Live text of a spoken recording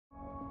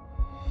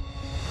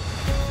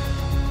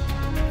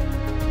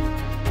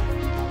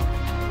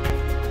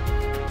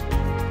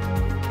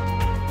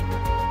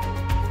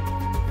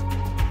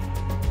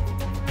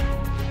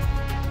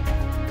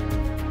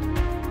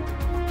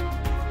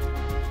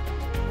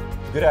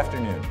Good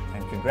afternoon,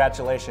 and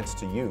congratulations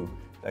to you,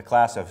 the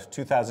class of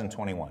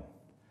 2021.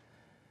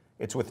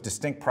 It's with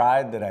distinct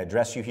pride that I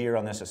address you here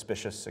on this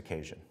auspicious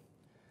occasion.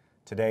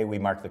 Today, we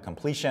mark the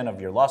completion of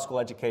your law school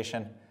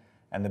education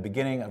and the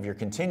beginning of your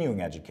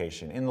continuing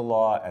education in the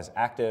law as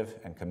active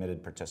and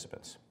committed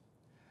participants.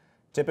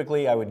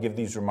 Typically, I would give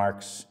these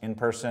remarks in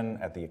person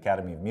at the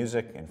Academy of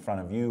Music in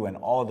front of you and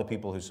all of the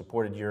people who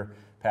supported your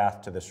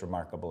path to this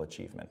remarkable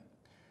achievement.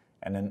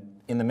 And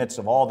in the midst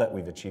of all that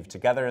we've achieved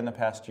together in the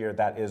past year,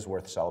 that is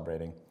worth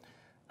celebrating.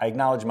 I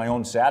acknowledge my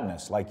own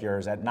sadness, like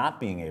yours, at not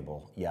being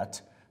able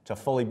yet to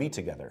fully be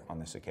together on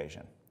this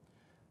occasion.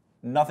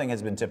 Nothing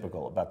has been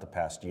typical about the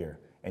past year,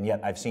 and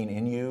yet I've seen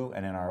in you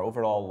and in our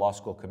overall law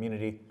school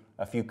community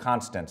a few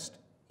constants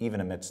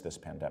even amidst this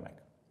pandemic.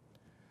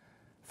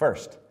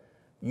 First,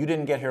 you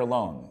didn't get here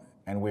alone,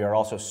 and we are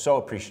also so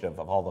appreciative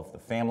of all of the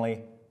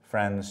family,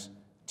 friends,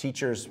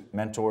 teachers,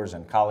 mentors,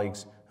 and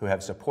colleagues who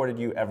have supported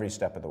you every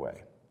step of the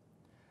way.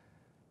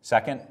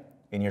 Second,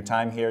 in your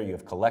time here, you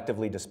have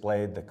collectively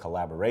displayed the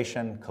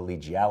collaboration,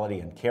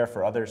 collegiality, and care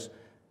for others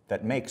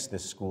that makes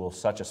this school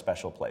such a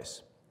special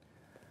place.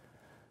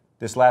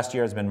 This last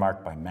year has been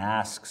marked by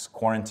masks,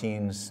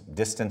 quarantines,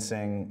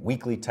 distancing,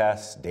 weekly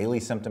tests, daily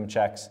symptom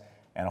checks,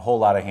 and a whole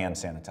lot of hand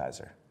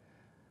sanitizer.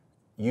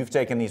 You've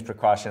taken these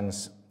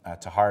precautions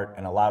to heart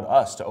and allowed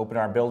us to open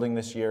our building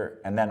this year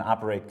and then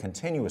operate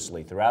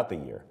continuously throughout the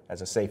year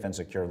as a safe and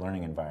secure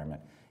learning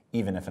environment,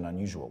 even if an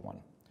unusual one.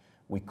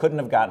 We couldn't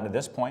have gotten to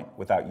this point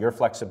without your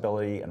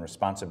flexibility and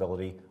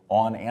responsibility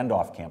on and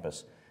off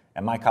campus,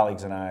 and my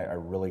colleagues and I are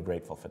really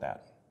grateful for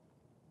that.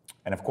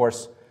 And of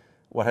course,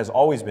 what has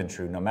always been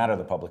true, no matter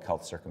the public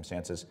health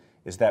circumstances,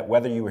 is that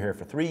whether you were here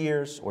for 3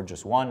 years or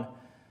just one,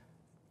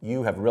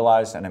 you have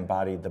realized and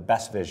embodied the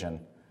best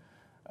vision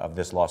of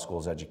this law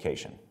school's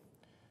education.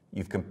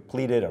 You've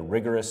completed a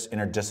rigorous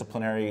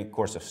interdisciplinary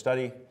course of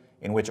study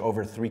in which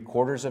over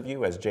 3/4 of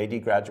you as JD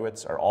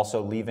graduates are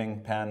also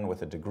leaving Penn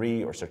with a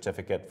degree or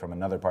certificate from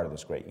another part of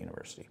this great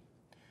university.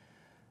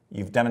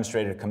 You've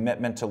demonstrated a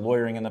commitment to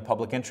lawyering in the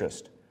public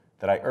interest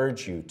that I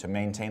urge you to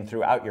maintain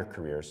throughout your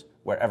careers,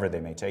 wherever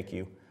they may take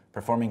you,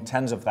 performing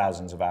tens of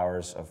thousands of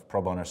hours of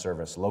pro bono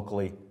service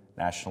locally,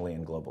 nationally,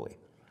 and globally.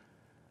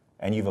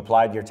 And you've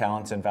applied your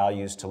talents and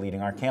values to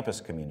leading our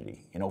campus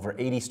community in over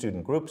 80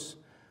 student groups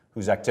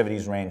whose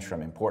activities range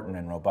from important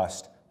and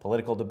robust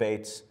political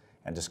debates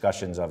and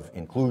discussions of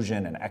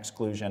inclusion and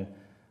exclusion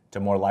to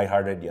more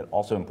lighthearted yet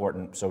also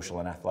important social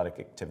and athletic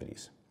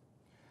activities.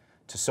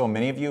 To so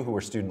many of you who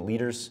were student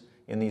leaders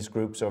in these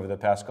groups over the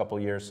past couple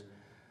of years,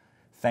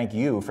 thank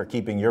you for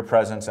keeping your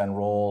presence and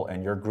role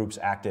and your groups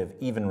active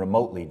even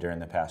remotely during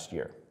the past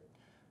year.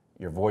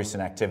 Your voice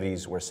and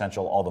activities were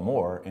essential all the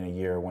more in a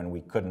year when we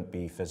couldn't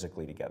be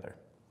physically together.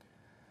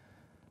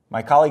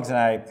 My colleagues and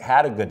I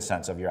had a good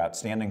sense of your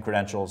outstanding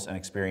credentials and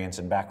experience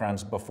and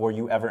backgrounds before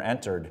you ever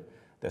entered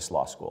this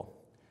law school.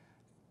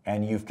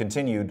 And you've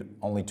continued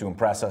only to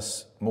impress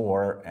us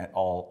more and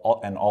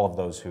all of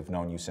those who've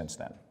known you since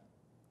then.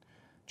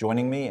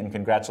 Joining me in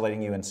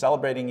congratulating you and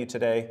celebrating you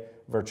today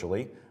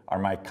virtually are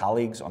my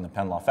colleagues on the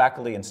Penn Law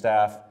faculty and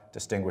staff,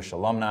 distinguished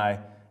alumni,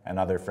 and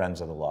other friends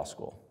of the law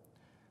school.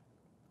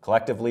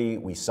 Collectively,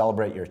 we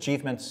celebrate your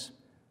achievements,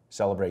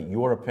 celebrate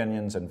your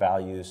opinions and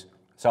values,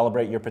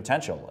 celebrate your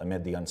potential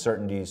amid the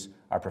uncertainties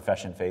our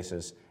profession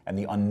faces and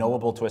the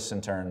unknowable twists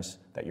and turns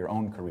that your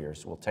own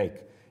careers will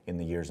take in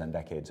the years and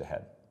decades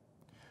ahead.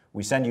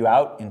 We send you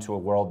out into a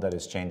world that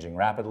is changing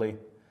rapidly,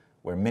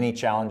 where many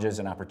challenges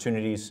and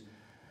opportunities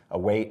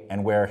await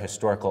and where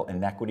historical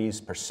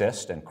inequities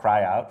persist and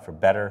cry out for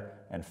better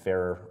and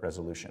fairer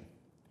resolution.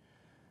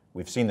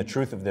 We've seen the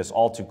truth of this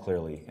all too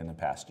clearly in the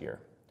past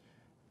year.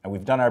 And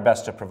we've done our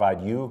best to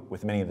provide you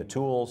with many of the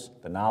tools,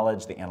 the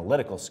knowledge, the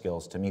analytical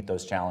skills to meet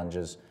those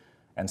challenges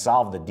and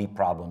solve the deep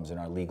problems in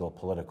our legal,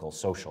 political,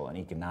 social, and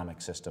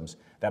economic systems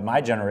that my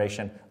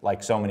generation,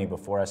 like so many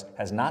before us,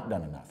 has not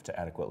done enough to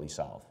adequately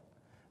solve.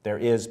 There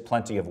is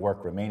plenty of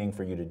work remaining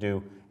for you to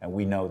do, and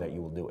we know that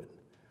you will do it.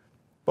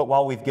 But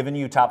while we've given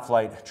you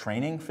top-flight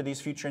training for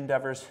these future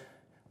endeavors,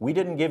 we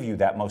didn't give you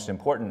that most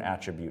important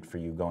attribute for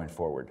you going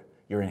forward,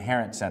 your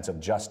inherent sense of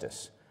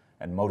justice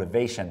and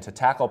motivation to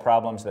tackle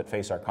problems that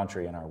face our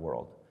country and our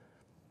world.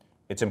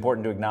 It's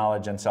important to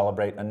acknowledge and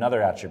celebrate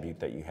another attribute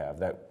that you have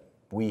that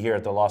we here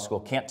at the law school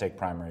can't take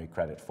primary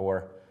credit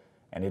for,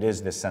 and it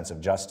is this sense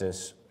of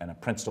justice and a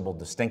principled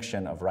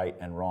distinction of right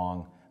and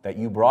wrong that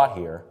you brought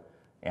here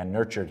and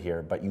nurtured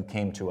here, but you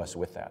came to us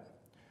with that.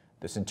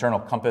 This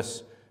internal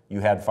compass you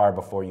had far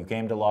before you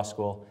came to law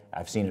school.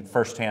 I've seen it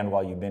firsthand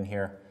while you've been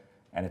here,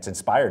 and it's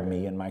inspired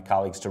me and my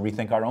colleagues to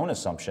rethink our own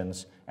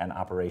assumptions and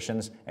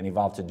operations and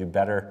evolve to do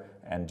better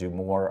and do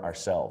more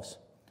ourselves.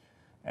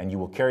 And you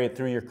will carry it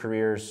through your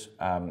careers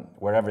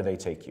wherever they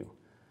take you.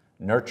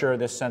 Nurture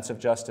this sense of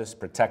justice,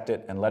 protect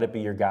it, and let it be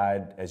your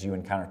guide as you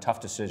encounter tough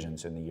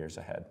decisions in the years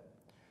ahead.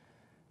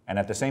 And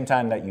at the same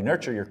time that you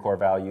nurture your core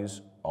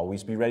values,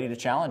 always be ready to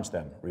challenge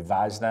them,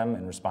 revise them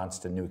in response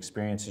to new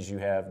experiences you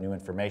have, new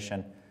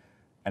information,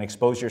 and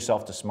expose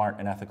yourself to smart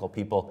and ethical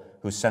people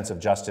whose sense of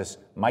justice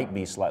might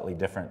be slightly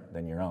different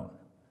than your own.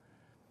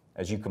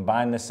 As you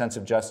combine this sense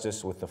of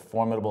justice with the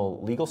formidable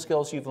legal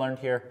skills you've learned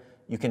here,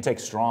 you can take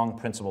strong,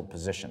 principled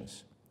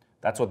positions.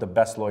 That's what the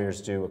best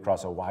lawyers do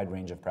across a wide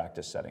range of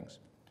practice settings.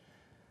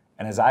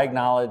 And as I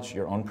acknowledge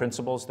your own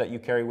principles that you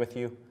carry with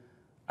you,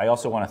 I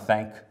also want to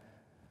thank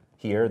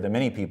here the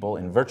many people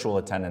in virtual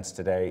attendance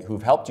today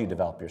who've helped you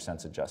develop your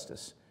sense of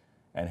justice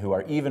and who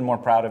are even more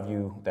proud of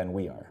you than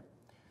we are,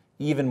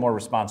 even more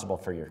responsible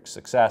for your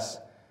success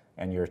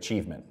and your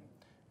achievement.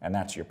 And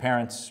that's your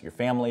parents, your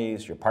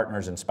families, your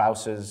partners and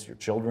spouses, your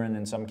children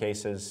in some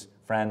cases,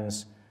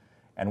 friends,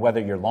 and whether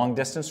you're long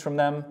distance from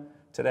them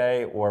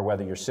today or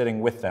whether you're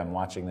sitting with them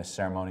watching this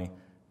ceremony,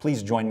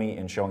 please join me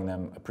in showing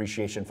them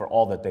appreciation for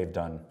all that they've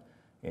done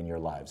in your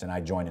lives, and I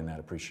join in that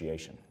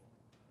appreciation.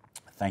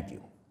 Thank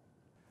you.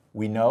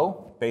 We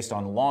know, based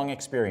on long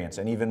experience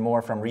and even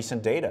more from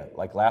recent data,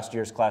 like last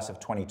year's class of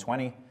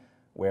 2020,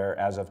 where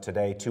as of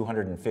today,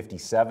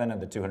 257 of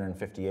the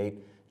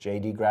 258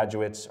 JD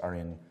graduates are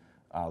in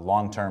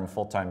long-term,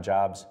 full-time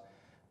jobs,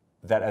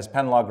 that as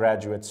Penn Law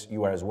graduates,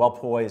 you are as well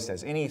poised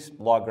as any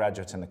law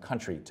graduates in the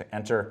country to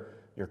enter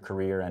your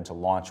career and to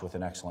launch with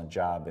an excellent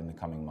job in the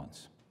coming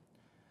months.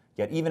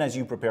 Yet even as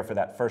you prepare for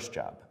that first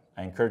job,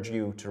 I encourage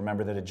you to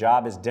remember that a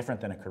job is different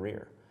than a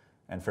career.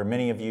 And for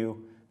many of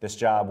you, this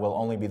job will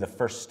only be the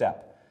first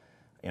step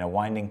in a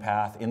winding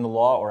path in the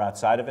law or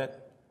outside of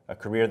it, a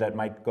career that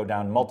might go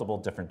down multiple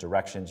different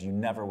directions you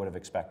never would have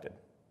expected.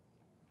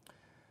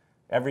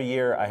 Every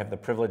year, I have the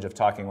privilege of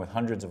talking with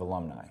hundreds of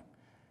alumni.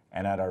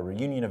 And at our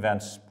reunion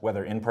events,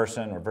 whether in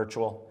person or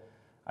virtual,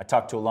 I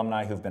talk to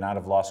alumni who've been out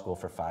of law school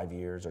for 5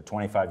 years, or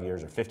 25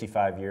 years, or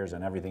 55 years,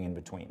 and everything in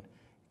between.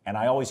 And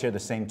I always hear the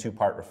same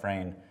two-part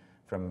refrain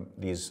from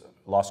these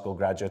law school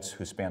graduates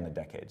who span the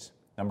decades.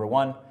 Number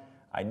one,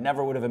 I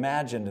never would have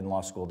imagined in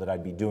law school that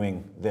I'd be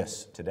doing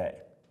this today.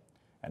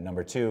 And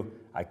number two,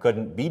 I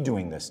couldn't be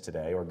doing this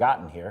today or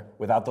gotten here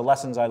without the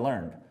lessons I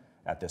learned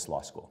at this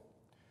law school.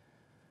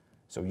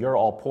 So you're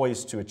all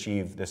poised to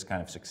achieve this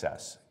kind of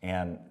success,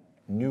 and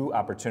new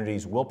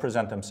opportunities will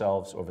present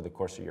themselves over the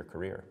course of your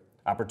career,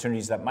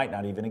 opportunities that might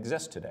not even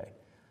exist today.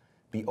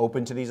 Be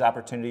open to these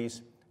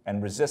opportunities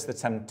and resist the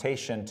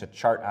temptation to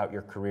chart out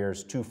your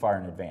careers too far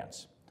in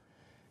advance.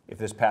 If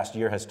this past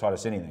year has taught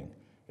us anything,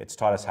 it's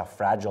taught us how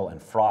fragile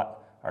and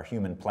fraught our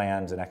human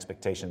plans and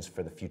expectations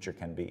for the future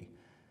can be.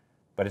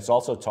 But it's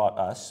also taught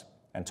us,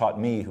 and taught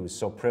me, who is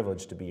so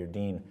privileged to be your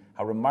dean,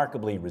 how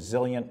remarkably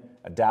resilient,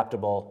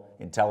 adaptable,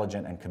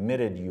 intelligent, and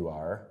committed you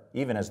are,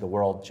 even as the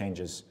world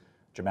changes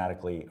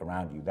dramatically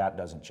around you. That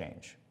doesn't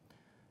change.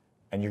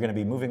 And you're going to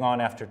be moving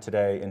on after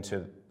today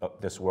into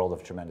this world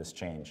of tremendous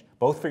change,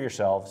 both for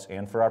yourselves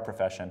and for our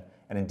profession,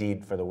 and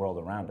indeed for the world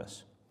around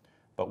us.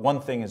 But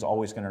one thing is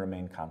always going to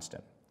remain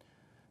constant.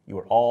 You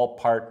are all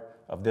part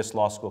of this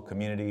law school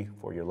community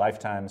for your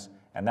lifetimes,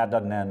 and that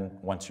doesn't end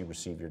once you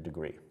receive your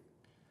degree.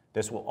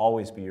 This will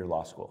always be your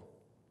law school.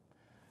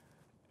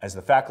 As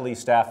the faculty,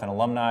 staff, and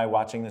alumni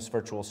watching this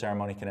virtual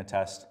ceremony can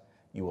attest,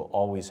 you will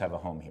always have a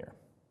home here.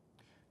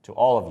 To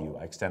all of you,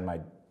 I extend my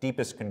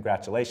deepest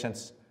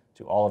congratulations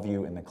to all of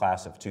you in the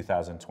class of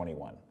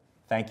 2021.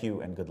 Thank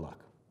you and good luck.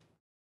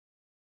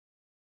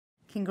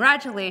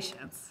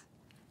 Congratulations.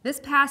 This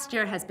past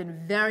year has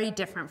been very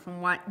different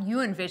from what you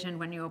envisioned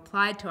when you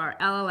applied to our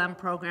LLM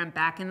program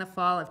back in the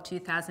fall of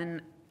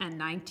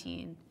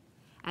 2019.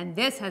 And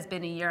this has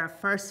been a year of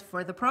firsts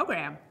for the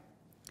program.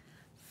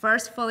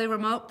 First fully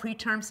remote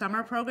preterm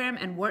summer program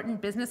and Wharton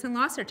Business and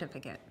Law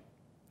Certificate.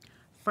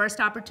 First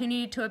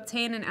opportunity to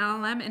obtain an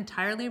LLM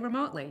entirely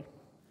remotely.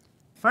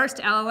 First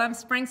LLM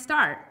spring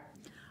start.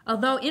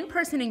 Although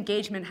in-person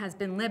engagement has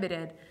been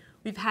limited,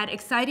 we've had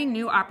exciting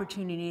new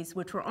opportunities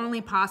which were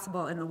only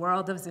possible in the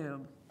world of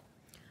Zoom.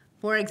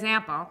 For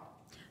example,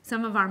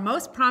 some of our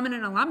most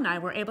prominent alumni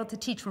were able to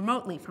teach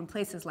remotely from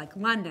places like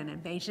London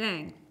and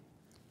Beijing.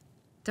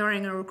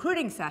 During a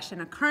recruiting session,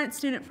 a current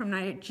student from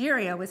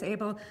Nigeria was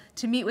able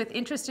to meet with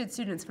interested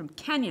students from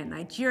Kenya,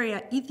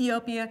 Nigeria,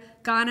 Ethiopia,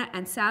 Ghana,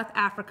 and South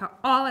Africa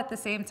all at the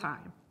same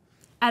time.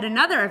 At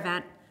another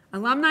event,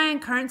 alumni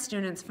and current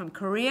students from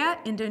Korea,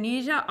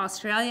 Indonesia,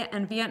 Australia,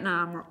 and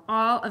Vietnam were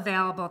all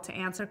available to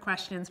answer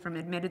questions from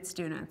admitted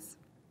students.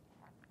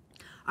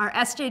 Our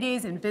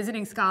SJDs and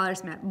visiting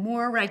scholars met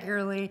more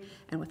regularly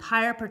and with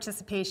higher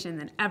participation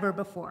than ever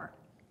before.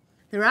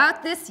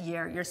 Throughout this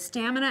year, your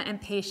stamina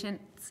and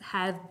patience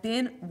have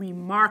been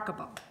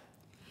remarkable.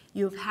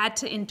 You've had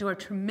to endure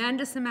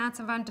tremendous amounts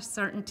of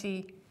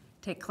uncertainty,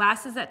 take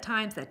classes at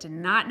times that did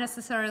not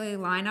necessarily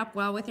line up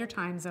well with your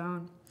time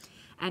zone,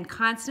 and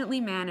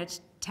constantly manage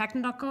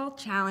technical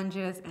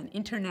challenges and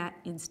internet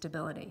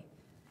instability.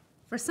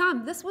 For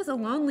some, this was a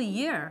lonely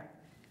year,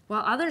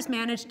 while others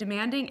managed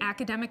demanding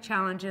academic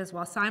challenges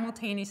while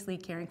simultaneously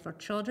caring for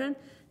children,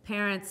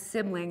 parents,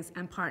 siblings,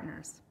 and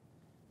partners.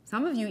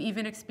 Some of you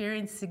even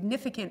experienced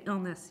significant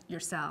illness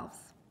yourselves.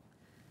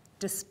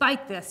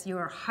 Despite this, you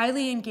are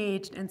highly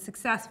engaged and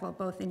successful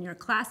both in your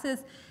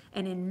classes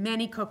and in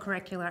many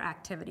co-curricular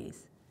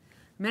activities.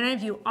 Many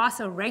of you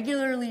also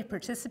regularly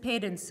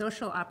participate in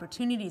social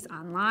opportunities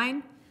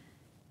online,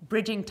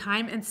 bridging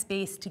time and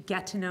space to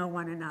get to know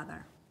one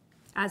another.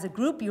 As a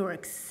group, you are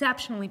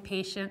exceptionally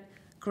patient,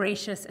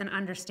 gracious, and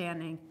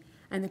understanding.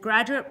 And the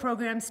graduate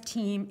program's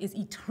team is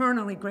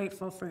eternally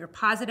grateful for your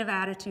positive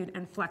attitude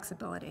and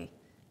flexibility.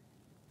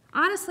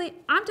 Honestly,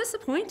 I'm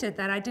disappointed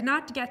that I did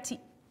not get to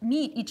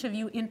meet each of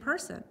you in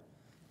person.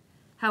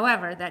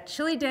 However, that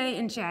chilly day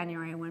in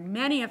January when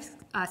many of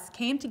us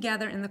came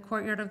together in the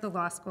courtyard of the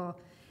law school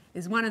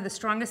is one of the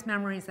strongest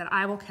memories that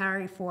I will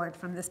carry forward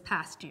from this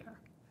past year.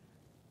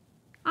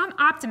 I'm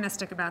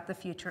optimistic about the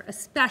future,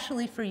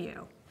 especially for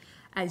you,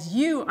 as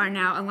you are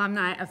now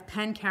alumni of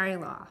Penn Cary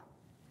Law.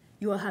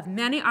 You will have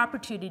many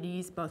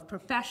opportunities, both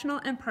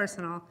professional and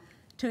personal,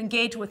 to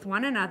engage with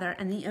one another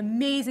and the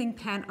amazing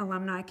Penn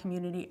alumni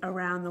community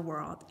around the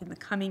world in the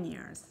coming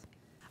years.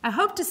 I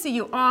hope to see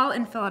you all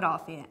in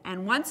Philadelphia,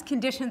 and once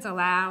conditions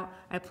allow,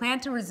 I plan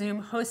to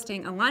resume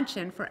hosting a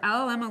luncheon for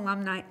LLM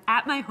alumni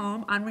at my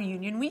home on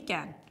reunion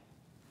weekend.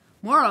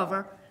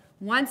 Moreover,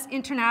 once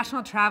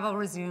international travel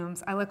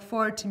resumes, I look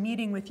forward to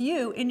meeting with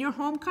you in your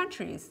home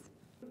countries.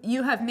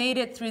 You have made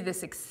it through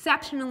this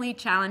exceptionally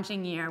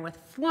challenging year with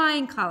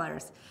flying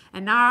colors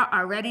and now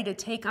are ready to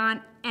take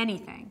on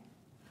anything.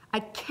 I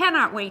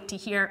cannot wait to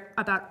hear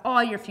about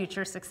all your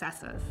future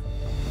successes.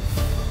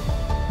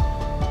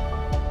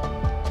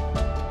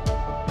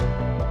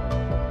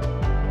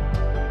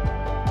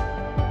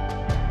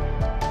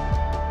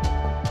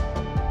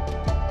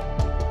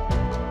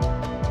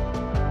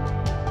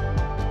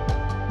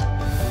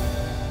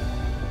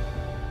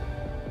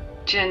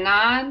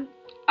 Janan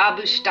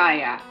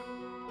Abushtaya.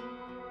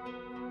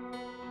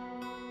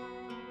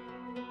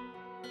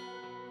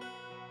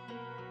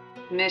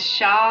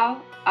 Mishal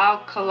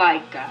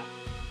Al-Kalaika.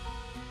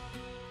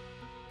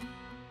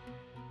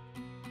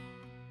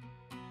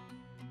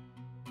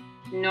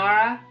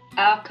 Nora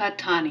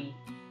Al-Katani.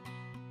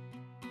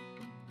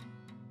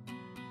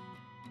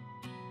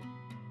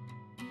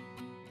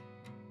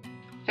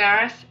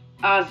 Faris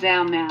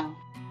Al-Zalmel.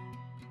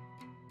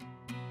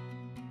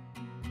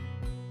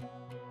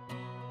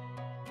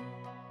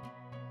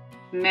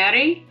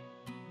 Mary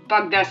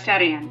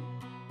Bagdasarian.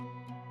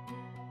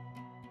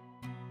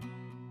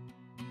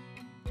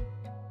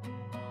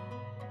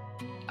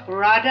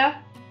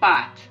 Radha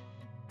Bhatt.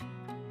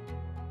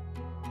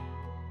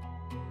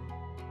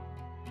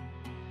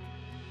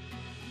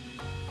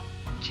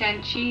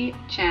 Chenchi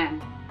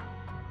Chen.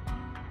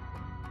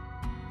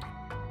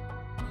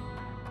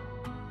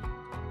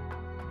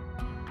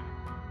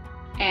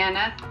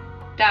 Anna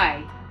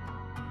Dai.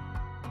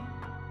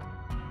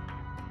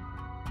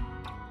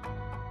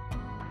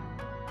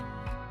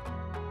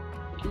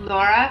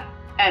 Laura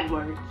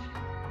Edwards.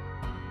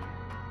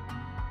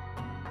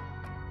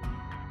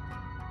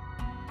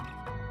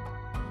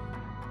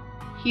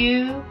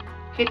 Hugh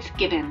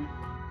Fitzgibbon.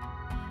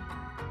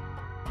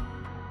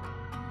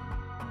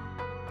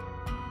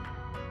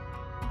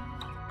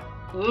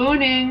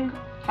 Wuning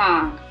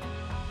Fang.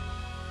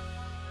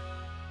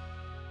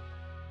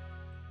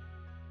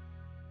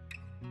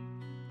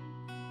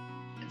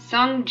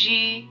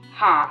 Sungji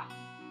Ha.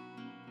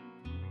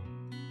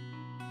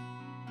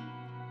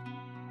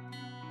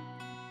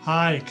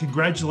 Hi,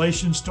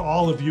 congratulations to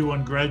all of you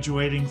on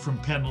graduating from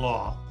Penn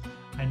Law.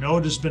 I know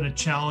it has been a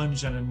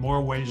challenge and in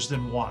more ways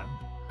than one.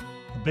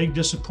 A big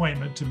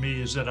disappointment to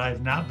me is that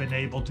I've not been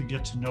able to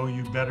get to know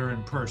you better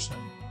in person.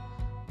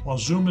 While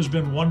Zoom has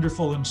been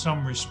wonderful in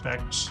some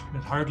respects,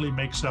 it hardly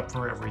makes up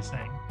for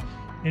everything.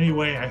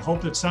 Anyway, I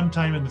hope that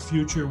sometime in the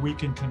future we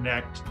can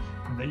connect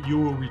and that you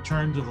will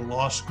return to the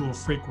law school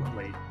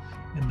frequently.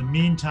 In the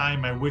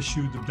meantime, I wish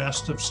you the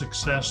best of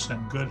success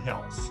and good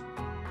health.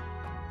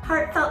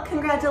 Heartfelt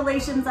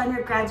congratulations on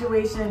your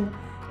graduation.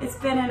 It's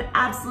been an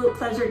absolute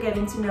pleasure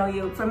getting to know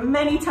you from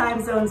many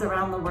time zones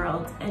around the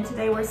world, and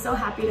today we're so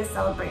happy to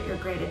celebrate your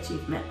great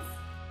achievements.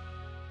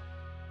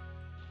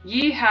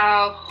 Yi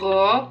Hao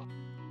Ho.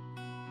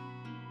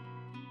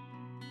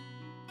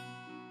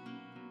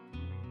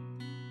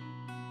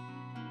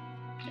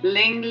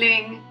 Ling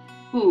Ling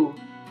Hu.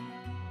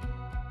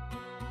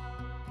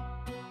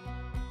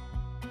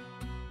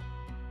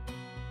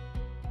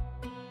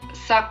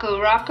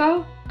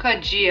 Sakurako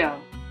Kajio.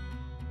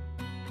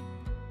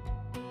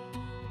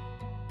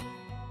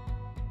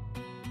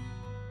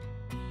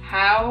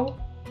 Hao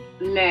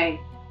Lei.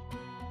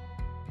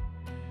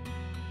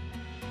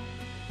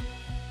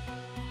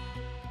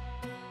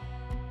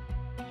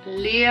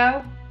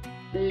 Leo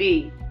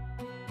Lee.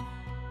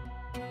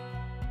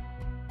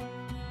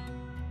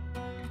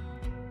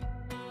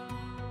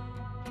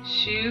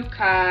 Shu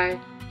Kai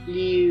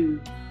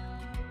Liu.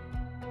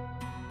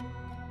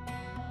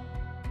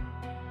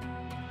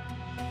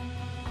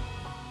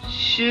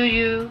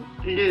 Shuyu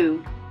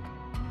Liu.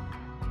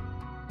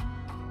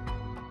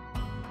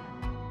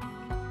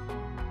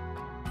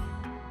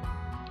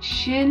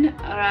 Shin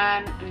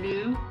Ran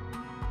Liu.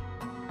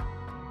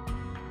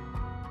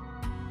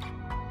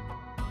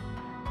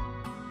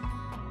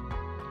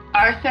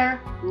 Arthur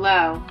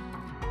Lowe.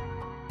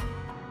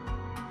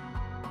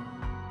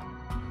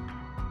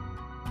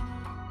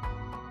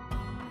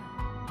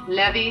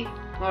 Levi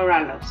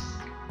Morelos.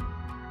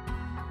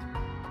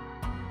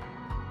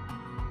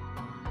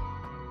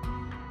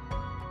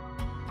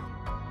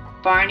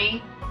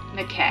 Barney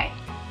McKay.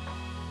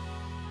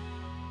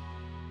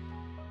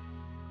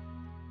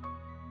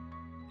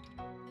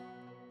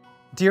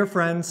 Dear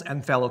friends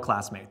and fellow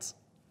classmates,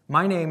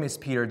 my name is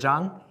Peter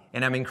Zhang,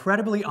 and I'm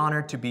incredibly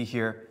honored to be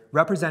here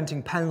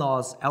representing Penn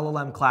Law's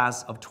LLM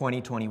class of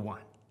 2021.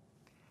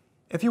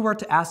 If you were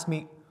to ask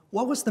me,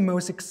 what was the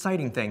most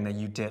exciting thing that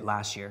you did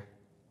last year?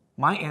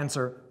 My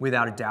answer,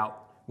 without a doubt,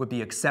 would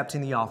be accepting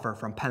the offer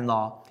from Penn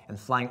Law and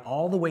flying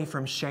all the way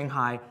from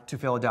Shanghai to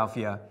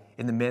Philadelphia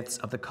in the midst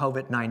of the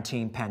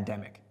COVID-19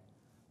 pandemic.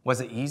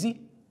 Was it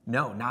easy?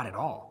 No, not at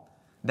all.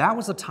 That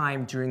was a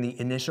time during the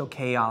initial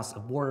chaos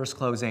of borders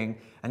closing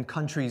and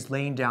countries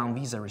laying down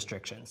visa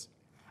restrictions.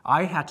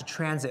 I had to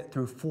transit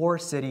through 4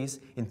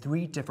 cities in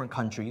 3 different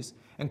countries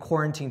and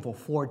quarantine for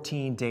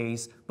 14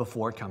 days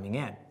before coming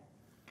in.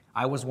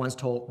 I was once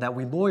told that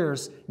we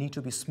lawyers need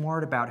to be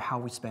smart about how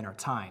we spend our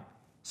time.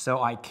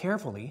 So I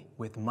carefully,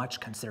 with much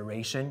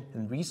consideration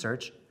and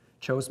research,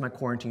 chose my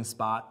quarantine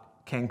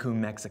spot, Cancun,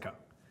 Mexico.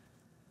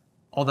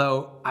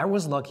 Although I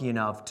was lucky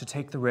enough to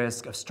take the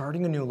risk of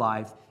starting a new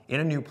life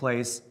in a new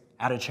place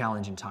at a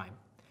challenging time,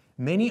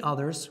 many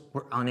others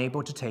were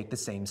unable to take the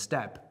same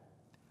step.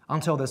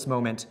 Until this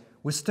moment,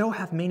 we still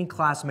have many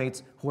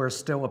classmates who are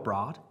still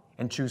abroad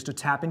and choose to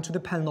tap into the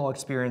Penn Law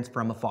experience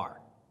from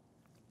afar.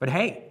 But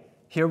hey,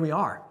 here we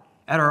are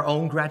at our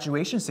own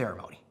graduation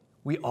ceremony.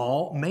 We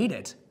all made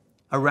it.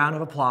 A round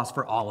of applause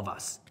for all of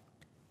us.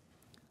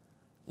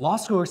 Law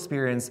school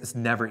experience is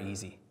never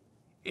easy.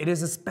 It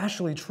is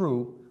especially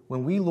true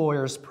when we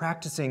lawyers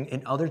practicing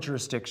in other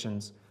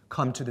jurisdictions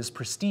come to this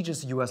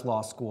prestigious US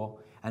law school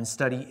and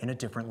study in a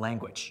different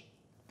language.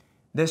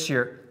 This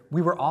year,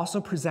 we were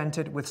also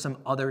presented with some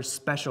other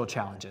special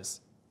challenges.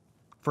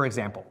 For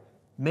example,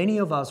 many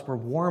of us were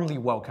warmly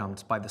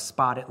welcomed by the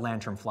spotted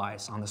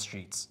lanternflies on the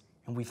streets,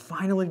 and we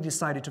finally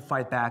decided to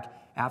fight back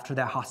after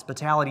that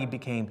hospitality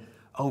became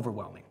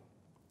overwhelming.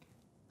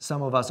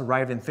 Some of us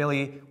arrived in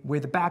Philly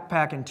with a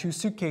backpack and 2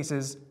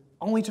 suitcases,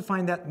 only to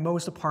find that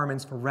most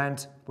apartments for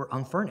rent were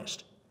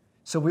unfurnished.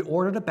 So we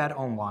ordered a bed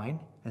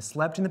online and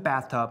slept in the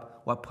bathtub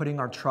while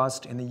putting our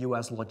trust in the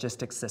US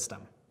logistics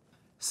system.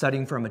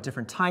 Studying from a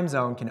different time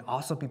zone can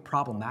also be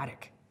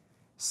problematic.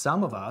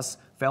 Some of us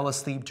fell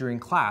asleep during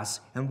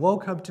class and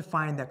woke up to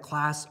find that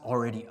class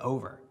already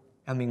over.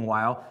 And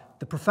meanwhile,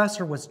 the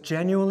professor was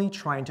genuinely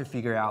trying to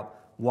figure out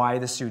why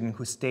the student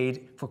who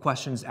stayed for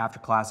questions after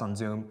class on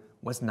Zoom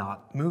was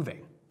not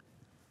moving.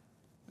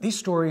 These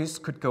stories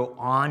could go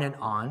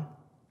on,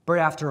 but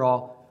after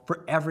all,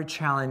 for every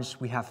challenge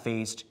we have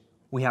faced,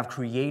 we have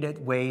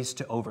created ways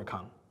to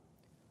overcome.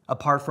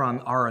 Apart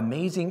from our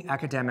amazing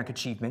academic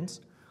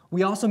achievements,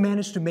 we also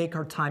managed to make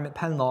our time at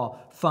Penn Law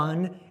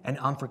fun and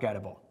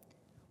unforgettable.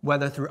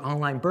 Whether through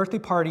online birthday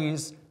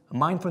parties,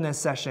 mindfulness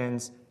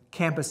sessions,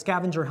 campus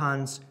scavenger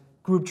hunts,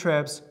 group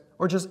trips,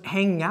 or just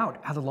hanging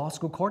out at the law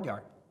school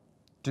courtyard.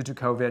 Due to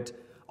COVID,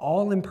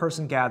 all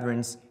in-person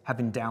gatherings have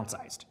been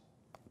downsized.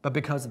 But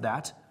because of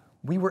that,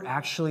 we were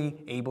actually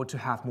able to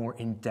have more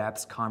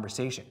in-depth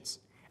conversations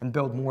and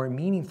build more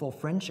meaningful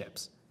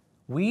friendships.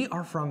 We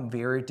are from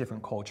very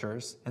different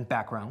cultures and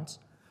backgrounds,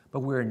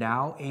 but we are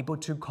now able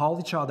to call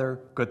each other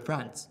good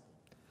friends.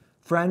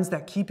 Friends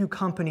that keep you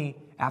company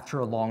after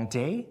a long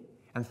day,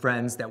 and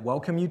friends that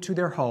welcome you to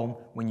their home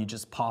when you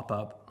just pop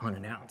up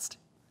unannounced.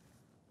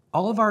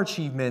 All of our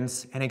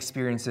achievements and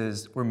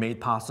experiences were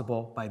made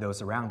possible by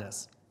those around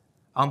us.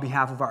 On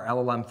behalf of our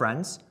LLM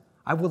friends,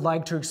 I would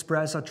like to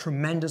express a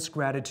tremendous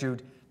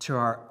gratitude to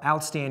our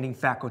outstanding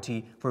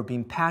faculty for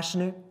being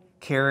passionate,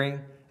 caring,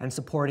 and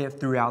supportive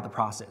throughout the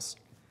process.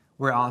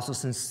 We're also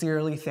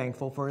sincerely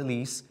thankful for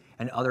Elise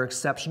and other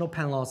exceptional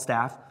Penn Law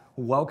staff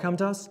who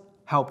welcomed us,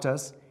 helped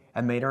us,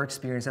 and made our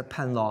experience at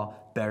Penn Law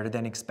better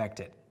than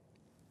expected.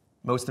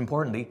 Most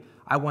importantly,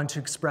 I want to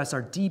express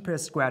our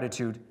deepest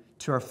gratitude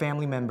to our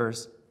family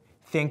members.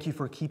 Thank you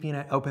for keeping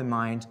an open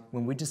mind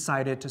when we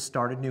decided to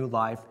start a new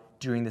life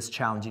during this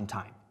challenging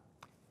time.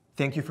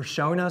 Thank you for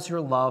showing us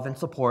your love and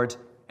support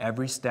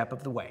every step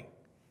of the way.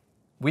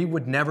 We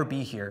would never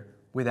be here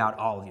without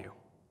all of you.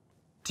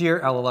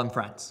 Dear LLM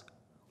friends,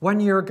 1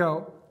 year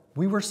ago,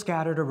 we were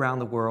scattered around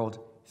the world,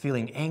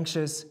 feeling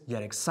anxious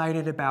yet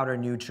excited about our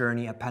new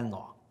journey at Penn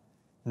Law.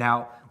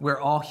 Now, we're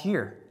all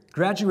here,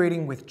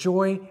 graduating with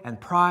joy and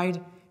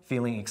pride,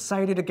 feeling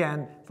excited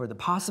again for the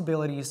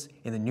possibilities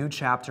in the new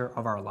chapter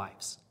of our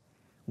lives.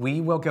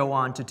 We will go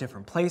on to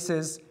different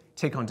places,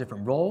 take on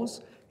different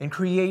roles, and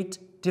create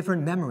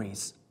different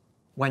memories.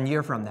 1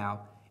 year from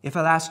now, if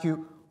I'll ask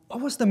you,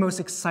 what was the most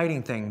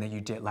exciting thing that you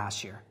did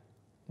last year?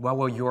 What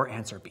will your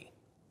answer be?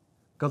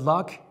 Good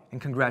luck and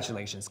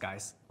congratulations,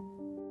 guys.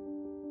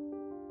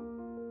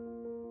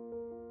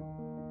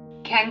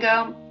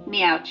 Kengo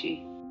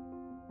Miauchi.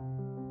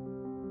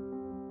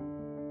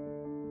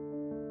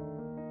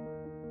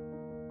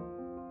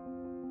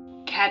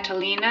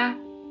 Catalina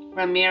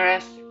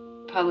Ramirez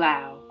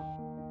Palau.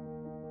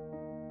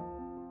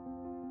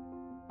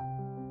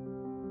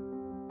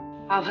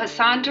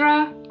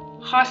 Alessandra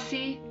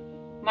José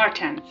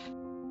Martens.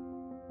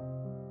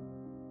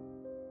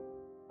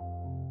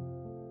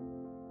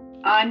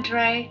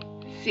 Andre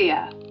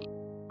Sia.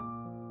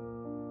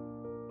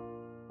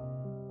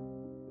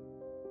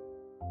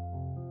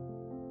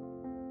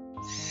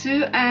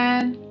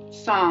 Su-an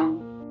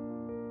Song.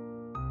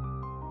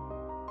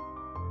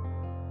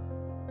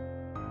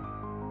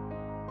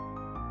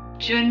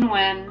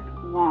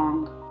 Junwen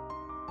Wong.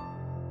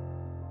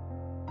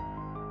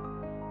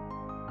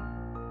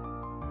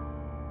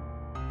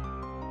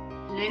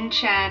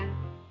 Linchan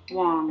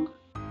Wong.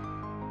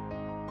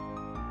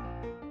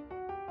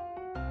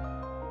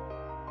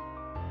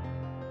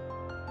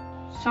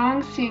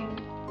 Songsing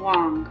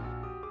Wong.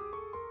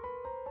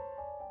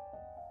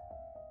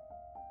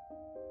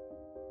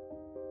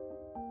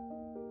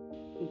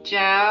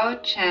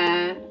 Zhao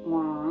Chan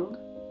Wong.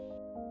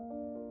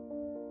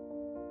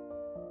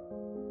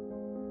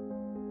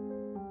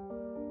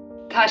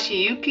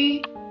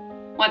 Tashiyuki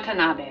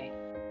Watanabe.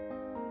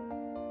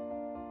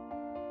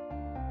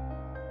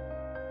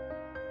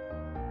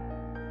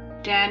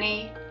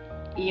 Danny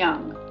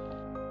Young.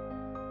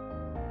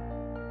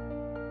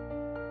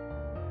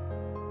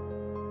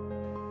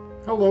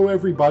 Hello,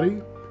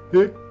 everybody.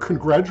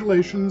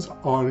 Congratulations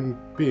on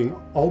being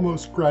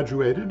almost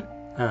graduated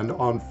and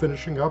on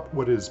finishing up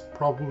what is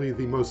probably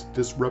the most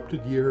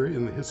disrupted year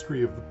in the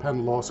history of the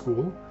Penn Law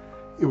School.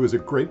 It was a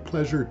great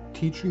pleasure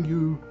teaching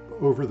you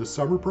over the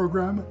summer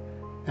program,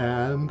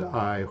 and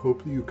I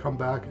hope that you come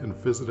back and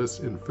visit us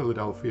in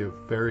Philadelphia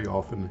very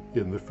often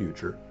in the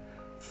future.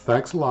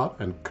 Thanks a lot,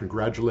 and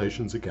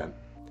congratulations again.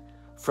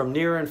 From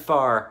near and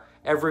far,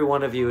 every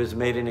one of you has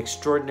made an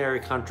extraordinary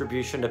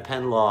contribution to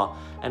Penn Law,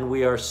 and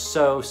we are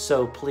so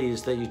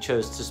pleased that you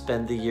chose to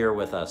spend the year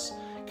with us.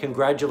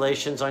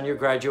 Congratulations on your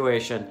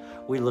graduation.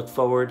 We look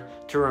forward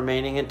to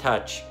remaining in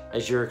touch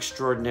as your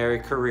extraordinary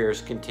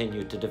careers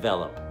continue to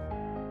develop.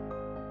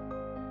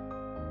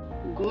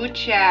 Gu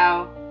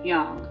Chao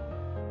Yang.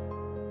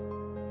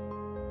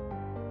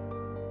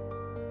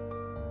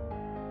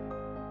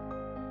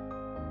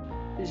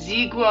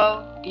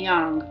 Ziguo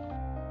Yang.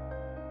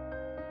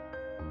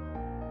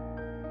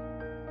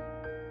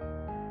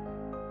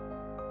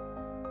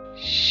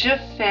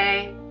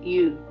 Shifei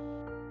Yu.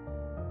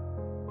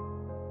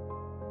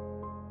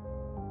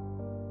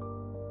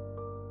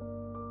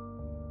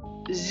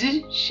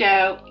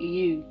 Zishao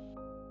Yu.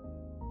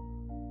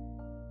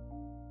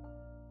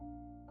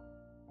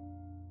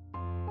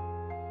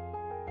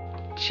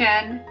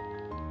 Chen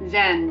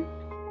Zhen.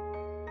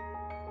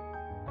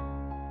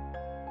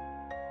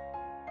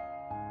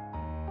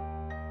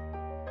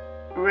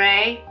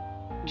 Ray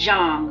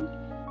Zhang.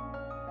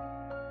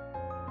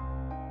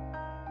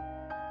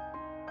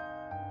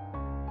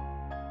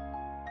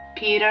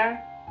 Peter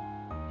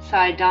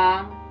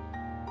Saidong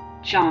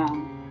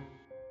Zhang.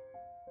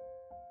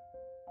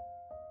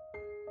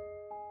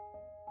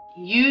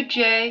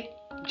 Yu-J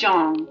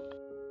Zhang.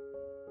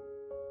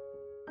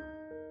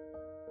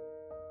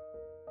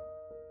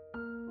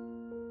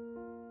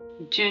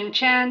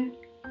 Junchan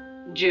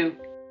Zhu.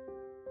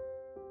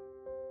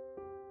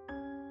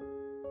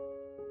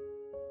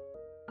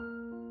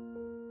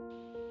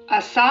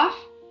 Asaf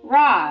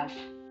Raz.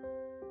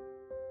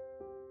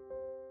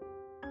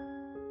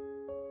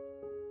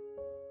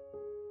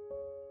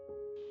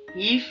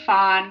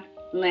 Yifan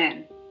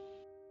Lin.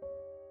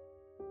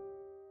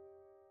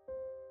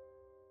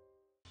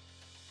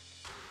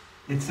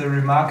 It's a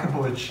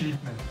remarkable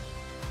achievement.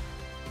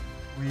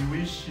 We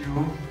wish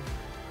you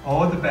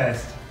all the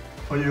best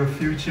for your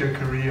future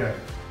career.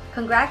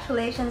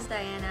 Congratulations,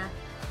 Diana.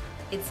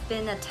 It's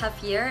been a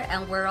tough year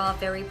and we're all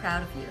very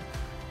proud of you.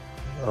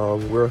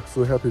 We're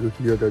so happy to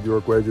hear that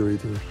you're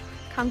graduating.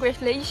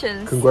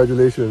 Congratulations.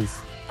 Congratulations.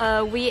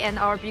 We and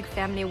our big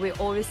family will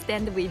always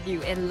stand with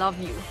you and love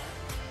you.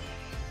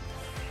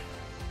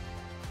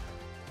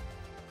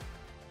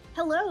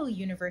 Hello,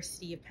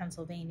 University of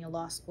Pennsylvania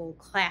Law School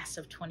class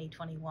of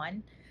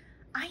 2021.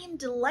 I am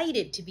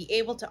delighted to be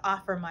able to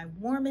offer my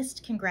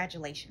warmest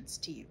congratulations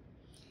to you.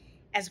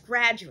 As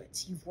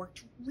graduates, you've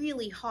worked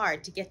really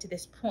hard to get to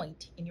this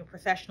point in your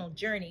professional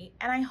journey,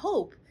 and I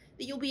hope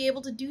that you'll be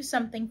able to do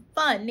something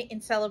fun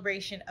in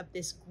celebration of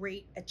this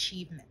great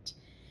achievement.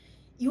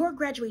 Your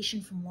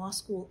graduation from law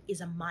school is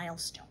a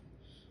milestone,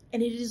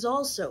 and it is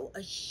also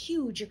a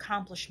huge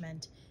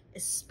accomplishment,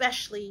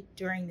 especially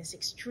during this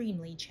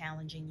extremely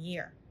challenging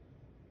year.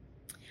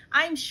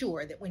 I'm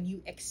sure that when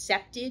you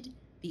accepted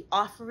the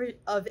offer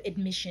of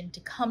admission to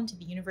come to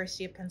the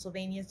University of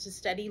Pennsylvania to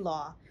study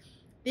law,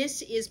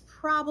 this is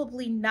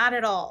probably not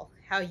at all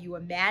how you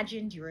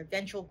imagined your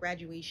eventual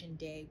graduation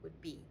day would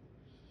be.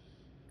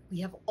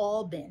 We have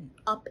all been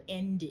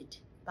upended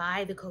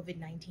by the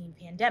COVID-19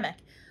 pandemic,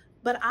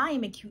 but I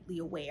am acutely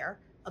aware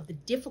of the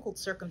difficult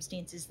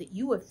circumstances that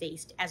you have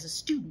faced as a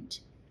student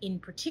in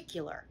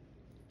particular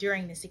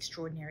during this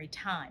extraordinary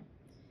time.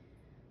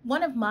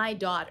 One of my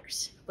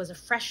daughters was a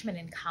freshman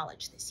in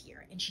college this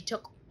year, and she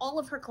took all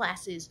of her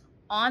classes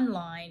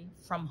online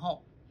from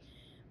home,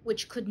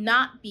 which could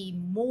not be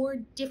more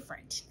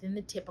different than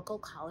the typical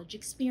college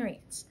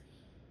experience.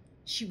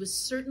 She was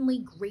certainly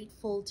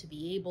grateful to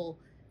be able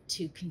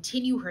to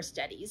continue her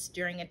studies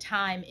during a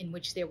time in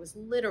which there was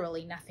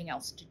literally nothing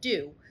else to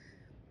do,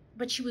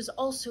 but she was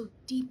also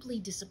deeply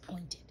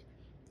disappointed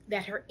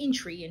that her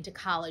entry into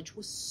college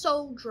was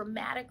so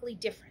dramatically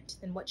different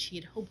than what she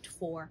had hoped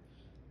for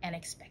and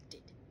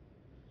expected.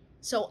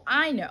 So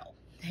I know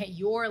that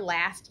your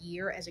last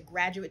year as a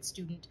graduate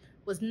student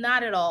was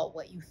not at all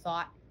what you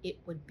thought it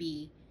would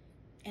be,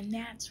 and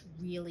that's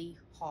really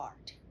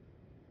hard.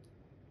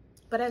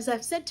 But as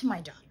I've said to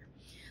my daughter,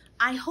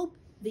 I hope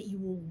that you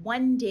will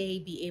one day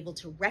be able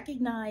to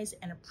recognize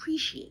and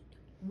appreciate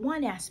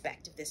one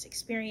aspect of this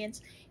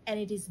experience, and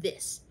it is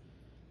this.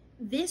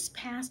 This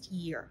past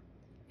year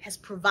has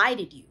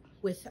provided you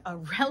with a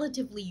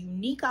relatively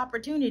unique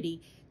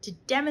opportunity to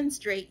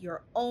demonstrate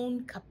your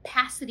own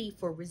capacity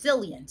for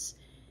resilience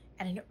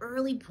at an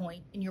early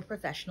point in your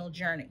professional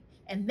journey.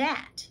 And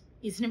that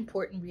is an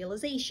important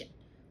realization,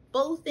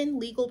 both in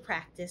legal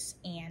practice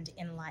and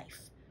in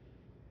life.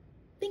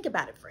 Think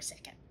about it for a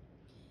second.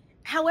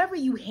 However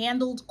you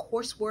handled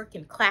coursework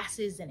and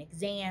classes and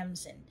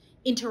exams and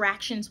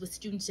interactions with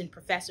students and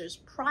professors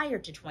prior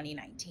to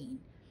 2019,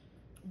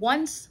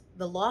 once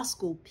the law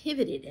school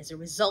pivoted as a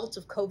result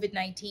of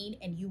COVID-19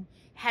 and you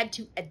had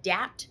to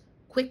adapt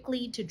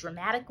quickly to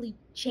dramatically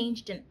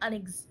changed and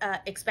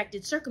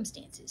unexpected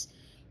circumstances,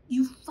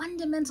 you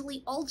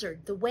fundamentally altered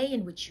the way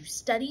in which you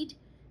studied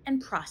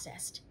and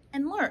processed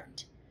and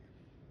learned.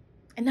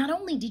 And not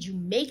only did you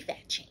make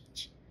that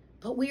change,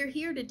 but we're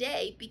here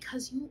today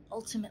because you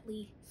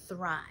ultimately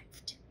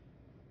thrived.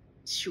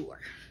 Sure,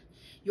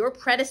 your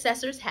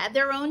predecessors had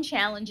their own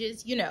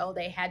challenges. You know,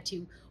 they had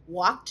to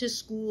walk to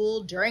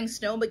school during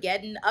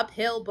Snowmageddon,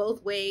 uphill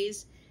both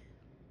ways.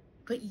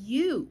 But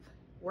you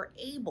were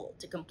able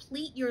to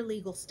complete your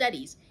legal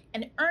studies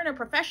and earn a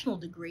professional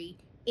degree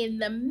in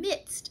the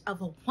midst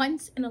of a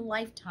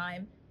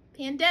once-in-a-lifetime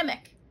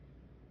pandemic.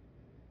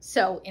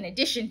 So in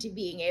addition to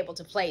being able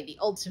to play the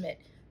ultimate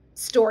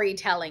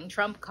storytelling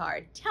trump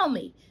card, tell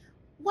me,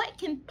 what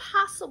can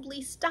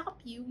possibly stop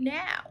you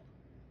now?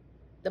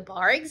 The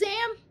bar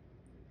exam?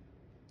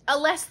 A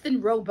less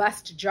than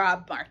robust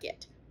job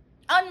market?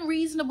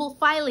 Unreasonable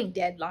filing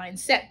deadlines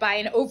set by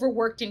an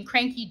overworked and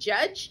cranky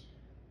judge?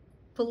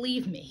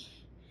 Believe me,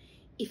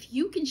 if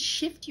you can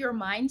shift your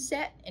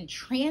mindset and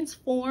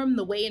transform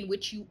the way in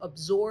which you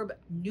absorb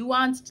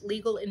nuanced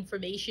legal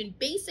information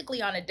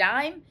basically on a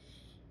dime,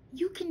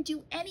 you can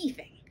do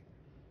anything.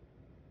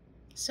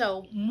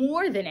 So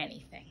more than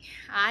anything,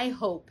 I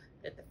hope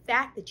that the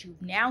fact that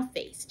you've now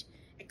faced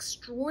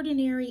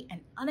extraordinary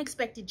and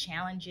unexpected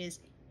challenges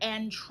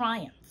and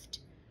triumphed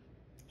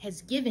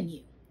has given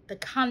you the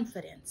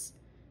confidence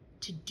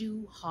to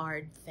do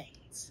hard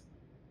things.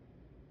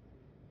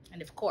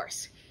 And of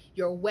course,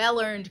 your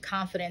well-earned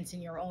confidence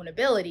in your own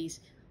abilities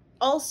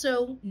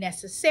also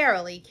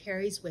necessarily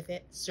carries with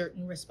it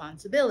certain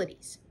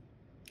responsibilities.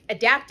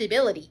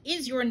 Adaptability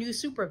is your new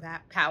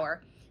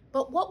superpower,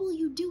 but what will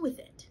you do with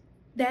it?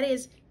 That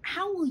is,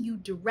 how will you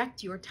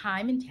direct your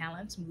time and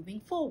talents moving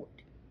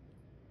forward?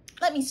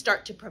 Let me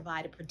start to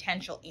provide a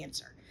potential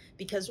answer,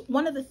 because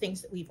one of the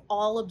things that we've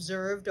all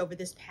observed over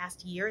this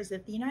past year is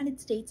that the United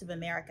States of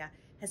America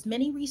has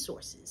many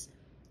resources,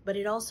 but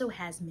it also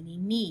has many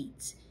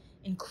needs,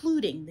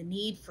 including the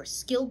need for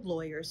skilled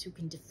lawyers who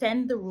can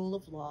defend the rule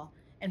of law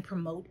and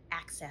promote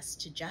access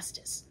to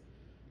justice.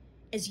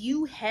 As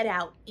you head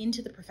out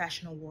into the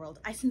professional world,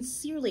 I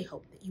sincerely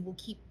hope that you will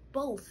keep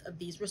both of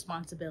these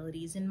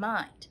responsibilities in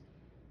mind.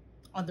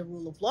 On the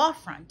rule of law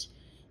front,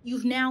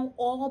 you've now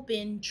all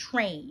been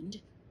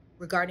trained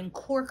regarding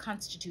core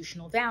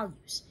constitutional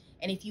values,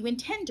 and if you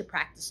intend to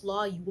practice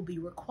law, you will be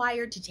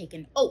required to take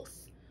an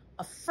oath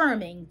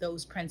affirming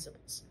those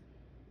principles.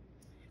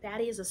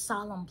 That is a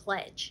solemn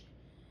pledge.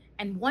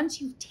 And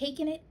once you've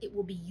taken it, it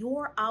will be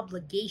your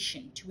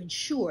obligation to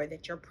ensure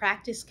that your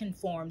practice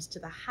conforms to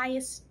the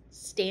highest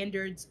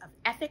standards of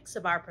ethics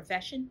of our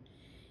profession,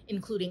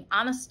 including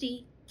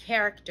honesty,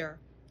 character,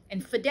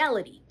 and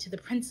fidelity to the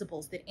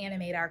principles that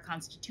animate our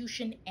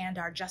Constitution and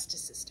our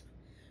justice system,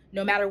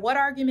 no matter what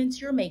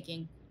arguments you're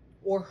making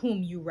or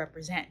whom you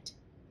represent.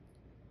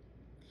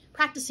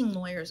 Practicing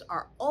lawyers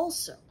are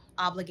also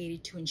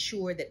obligated to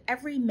ensure that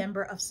every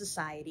member of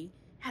society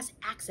has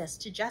access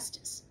to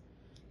justice.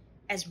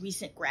 As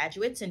recent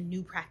graduates and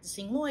new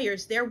practicing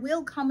lawyers, there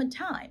will come a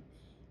time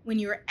when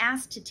you're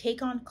asked to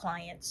take on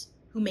clients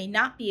who may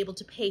not be able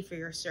to pay for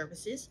your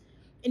services,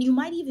 and you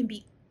might even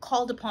be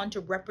called upon to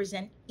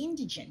represent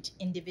indigent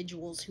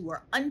individuals who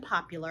are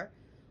unpopular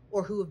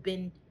or who have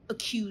been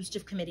accused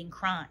of committing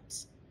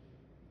crimes.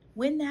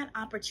 When that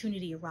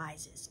opportunity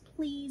arises,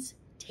 please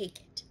take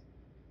it.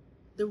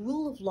 The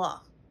rule of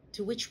law,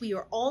 to which we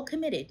are all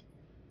committed,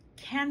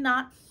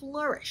 cannot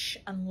flourish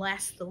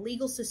unless the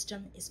legal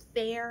system is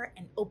fair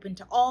and open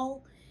to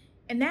all,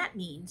 and that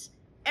means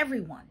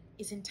everyone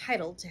is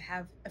entitled to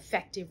have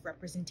effective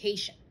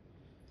representation.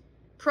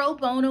 Pro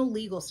bono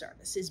legal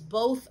service is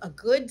both a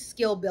good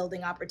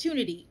skill-building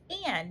opportunity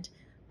and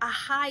a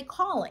high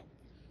calling,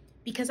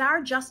 because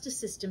our justice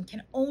system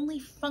can only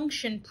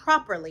function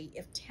properly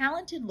if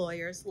talented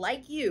lawyers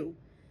like you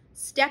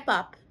step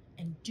up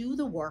and do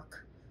the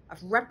work of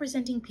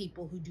representing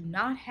people who do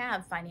not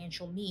have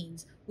financial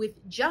means with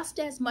just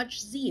as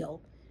much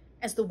zeal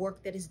as the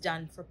work that is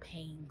done for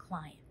paying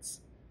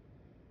clients.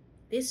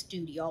 This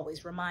duty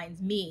always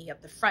reminds me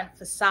of the front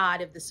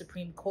facade of the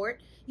Supreme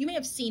Court. You may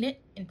have seen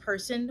it in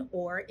person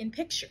or in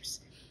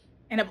pictures.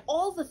 And of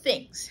all the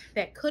things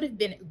that could have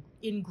been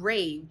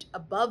engraved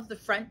above the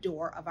front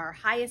door of our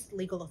highest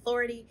legal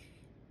authority,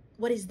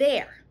 what is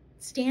there,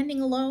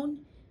 standing alone,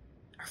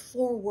 are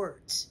 4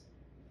 words: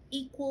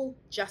 equal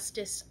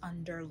justice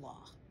under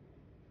law.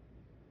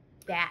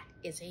 That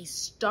is a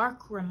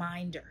stark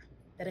reminder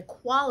that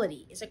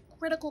equality is a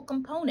critical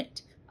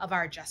component of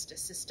our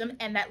justice system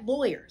and that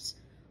lawyers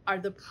are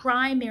the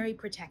primary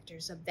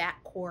protectors of that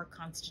core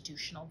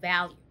constitutional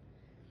value.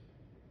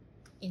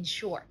 In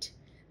short,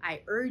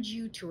 I urge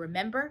you to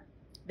remember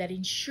that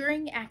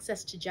ensuring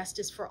access to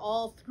justice for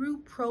all through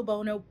pro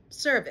bono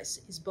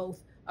service is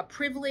both a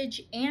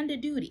privilege and a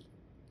duty.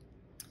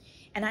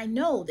 And I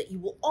know that you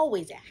will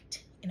always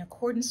act in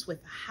accordance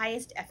with the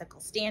highest ethical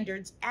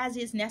standards as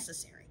is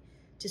necessary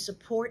to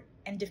support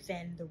and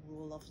defend the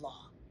rule of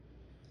law.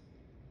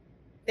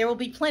 There will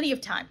be plenty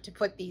of time to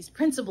put these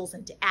principles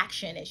into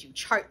action as you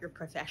chart your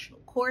professional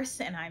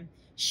course, and I'm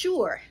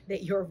sure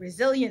that your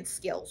resilience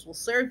skills will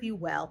serve you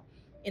well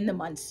in the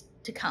months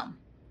to come.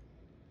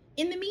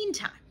 In the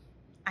meantime,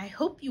 I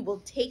hope you will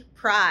take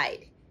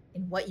pride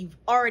in what you've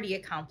already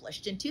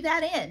accomplished, and to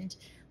that end,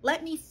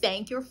 let me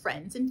thank your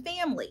friends and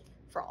family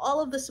for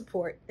all of the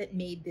support that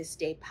made this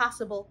day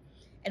possible,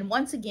 and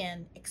once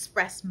again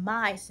express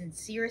my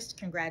sincerest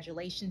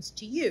congratulations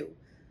to you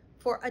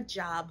for a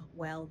job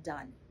well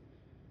done.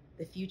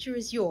 The future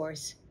is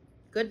yours.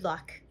 Good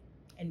luck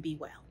and be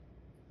well.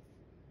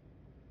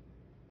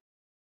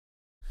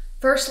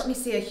 First, let me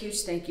say a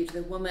huge thank you to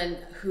the woman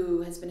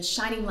who has been a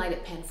shining light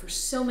at Penn for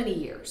so many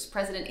years,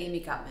 President Amy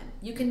Gutmann.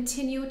 You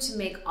continue to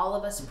make all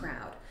of us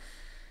proud.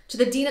 To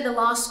the Dean of the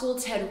Law School,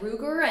 Ted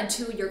Ruger, and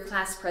to your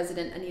class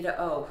president, Anita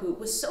O, who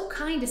was so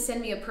kind to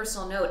send me a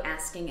personal note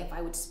asking if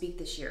I would speak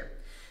this year.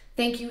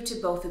 Thank you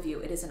to both of you.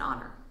 It is an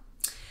honor.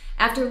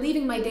 After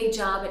leaving my day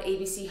job at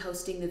ABC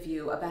hosting The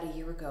View about a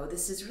year ago,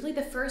 this is really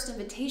the first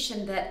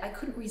invitation that I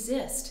couldn't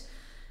resist,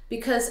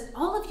 because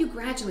all of you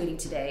graduating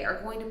today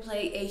are going to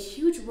play a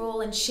huge role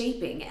in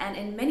shaping and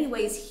in many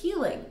ways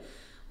healing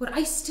what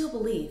I still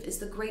believe is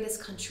the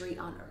greatest country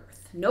on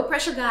earth. No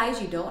pressure, guys.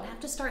 You don't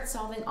have to start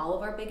solving all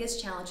of our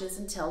biggest challenges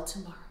until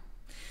tomorrow.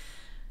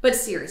 But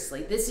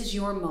seriously, this is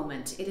your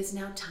moment. It is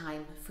now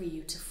time for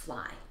you to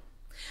fly.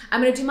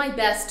 I'm going to do my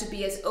best to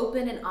be as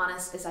open and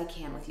honest as I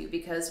can with you,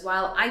 because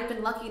while I've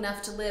been lucky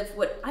enough to live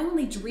what I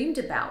only dreamed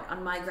about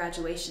on my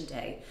graduation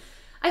day,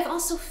 I've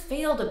also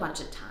failed a bunch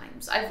of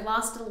times. I've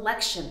lost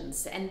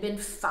elections and been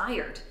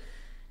fired.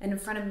 And in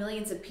front of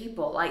millions of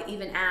people, I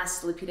even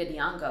asked Lupita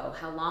Nyong'o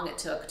how long it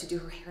took to do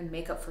her hair and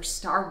makeup for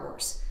Star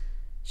Wars.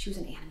 She was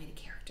an animated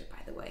character, by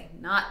the way,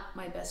 not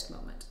my best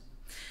moment.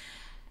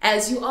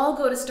 As you all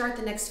go to start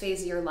the next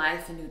phase of your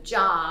life, a new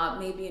job,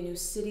 maybe a new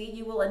city,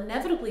 you will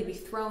inevitably be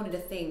thrown into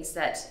things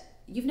that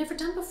you've never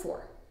done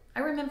before.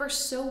 I remember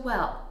so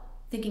well,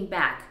 thinking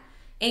back,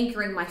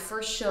 anchoring my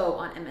first show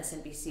on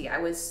MSNBC. I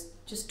was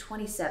just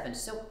 27,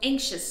 so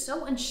anxious,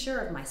 so unsure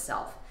of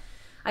myself.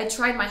 I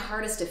tried my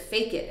hardest to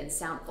fake it and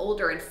sound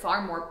older and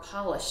far more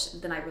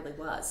polished than I really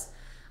was.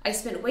 I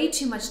spent way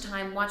too much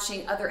time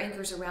watching other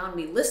anchors around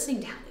me,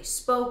 listening to how they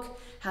spoke,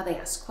 how they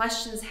asked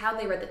questions, how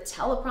they read the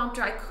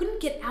teleprompter. I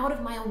couldn't get out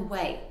of my own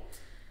way.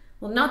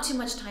 Well, not too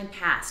much time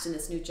passed in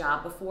this new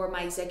job before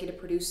my executive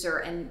producer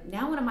and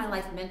now one of my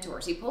life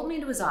mentors, he pulled me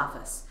into his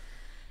office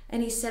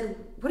and he said,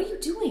 "What are you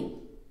doing?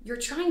 You're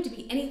trying to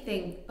be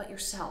anything but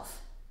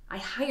yourself. I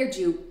hired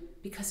you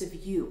because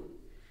of you."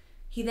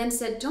 He then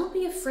said, "Don't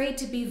be afraid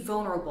to be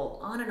vulnerable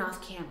on and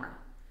off camera,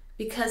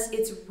 because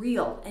it's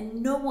real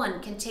and no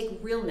one can take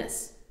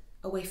realness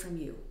away from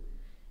you.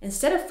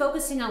 Instead of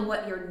focusing on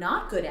what you're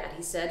not good at,"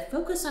 he said,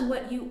 "focus on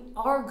what you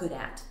are good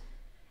at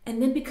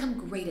and then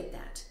become great at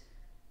that."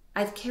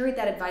 I've carried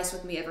that advice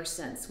with me ever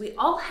since. We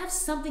all have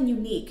something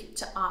unique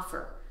to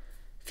offer.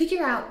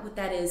 Figure out what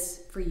that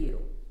is for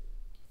you.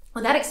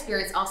 Well, that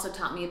experience also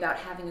taught me about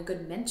having a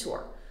good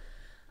mentor.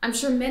 I'm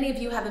sure many of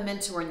you have a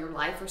mentor in your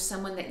life or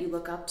someone that you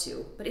look up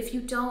to, but if you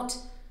don't,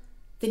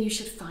 then you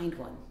should find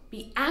one.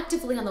 Be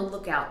actively on the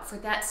lookout for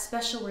that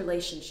special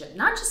relationship,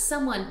 not just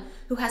someone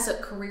who has a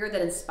career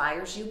that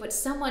inspires you, but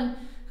someone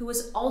who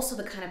is also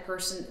the kind of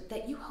person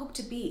that you hope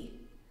to be.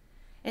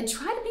 And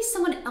try to be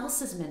someone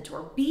else's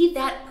mentor. Be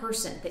that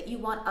person that you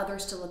want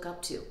others to look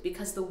up to,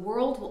 because the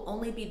world will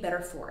only be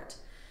better for it.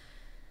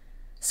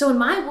 So in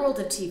my world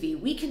of TV,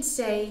 we can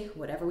say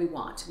whatever we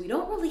want. We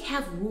don't really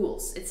have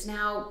rules. It's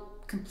now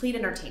complete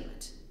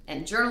entertainment.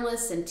 And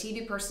journalists and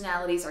TV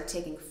personalities are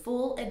taking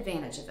full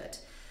advantage of it,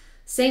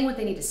 saying what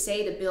they need to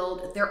say to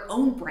build their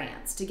own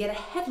brands, to get a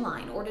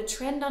headline, or to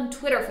trend on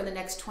Twitter for the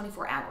next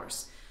 24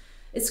 hours.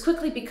 It's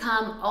quickly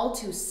become all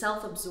too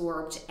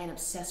self-absorbed and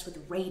obsessed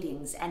with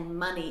ratings and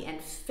money and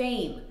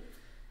fame,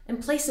 in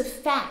place of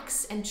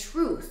facts and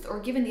truth, or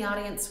giving the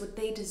audience what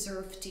they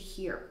deserve to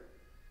hear.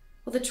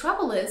 Well, the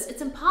trouble is,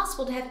 it's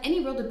impossible to have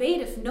any real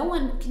debate if no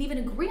one can even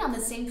agree on the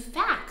same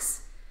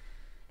facts.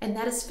 And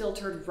that is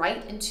filtered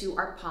right into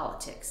our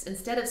politics.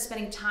 Instead of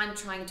spending time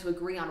trying to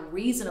agree on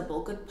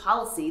reasonable, good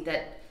policy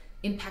that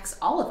impacts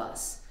all of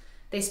us,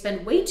 they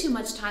spend way too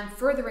much time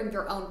furthering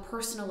their own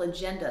personal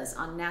agendas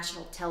on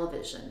national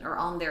television or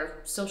on their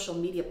social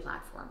media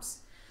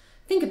platforms.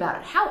 Think about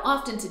it. How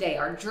often today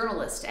are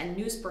journalists and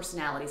news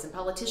personalities and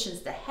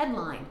politicians the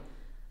headline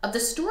of the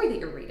story that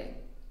you're reading?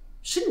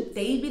 Shouldn't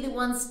they be the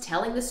ones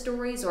telling the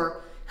stories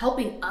or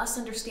helping us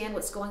understand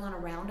what's going on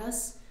around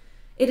us?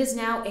 It is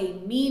now a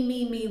me,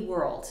 me, me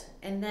world.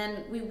 And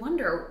then we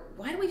wonder,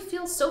 why do we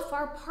feel so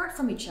far apart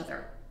from each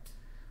other?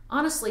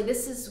 Honestly,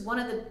 this is one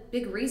of the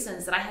big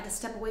reasons that I had to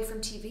step away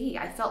from TV.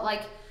 I felt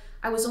like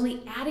I was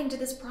only adding to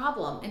this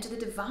problem and to the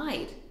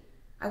divide.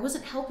 I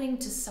wasn't helping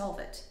to solve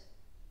it.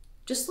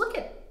 Just look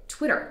at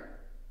Twitter.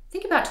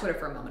 Think about Twitter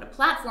for a moment, a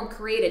platform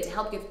created to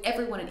help give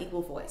everyone an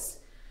equal voice.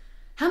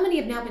 How many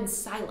have now been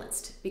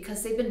silenced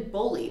because they've been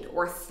bullied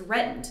or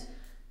threatened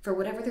for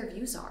whatever their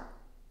views are?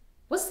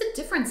 What's the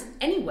difference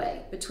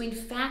anyway between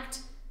fact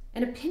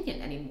and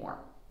opinion anymore?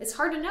 It's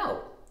hard to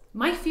know.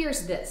 My fear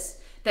is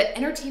this, that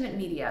entertainment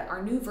media,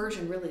 our new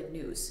version really of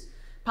news,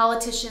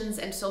 politicians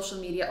and social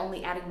media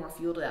only adding more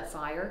fuel to that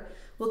fire,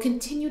 will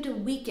continue to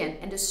weaken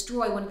and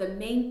destroy one of the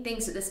main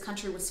things that this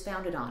country was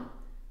founded on,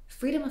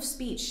 freedom of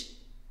speech,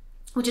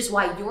 which is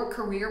why your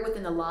career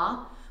within the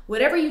law,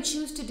 whatever you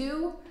choose to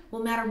do,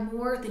 will matter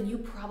more than you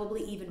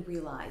probably even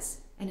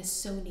realize and is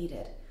so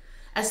needed.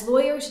 As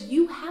lawyers,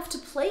 you have to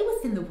play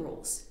within the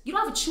rules. You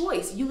don't have a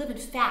choice. You live in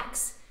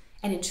facts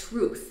and in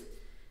truth.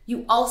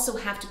 You also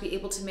have to be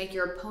able to make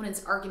your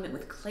opponent's argument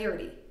with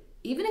clarity,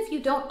 even if you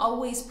don't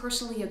always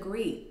personally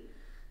agree.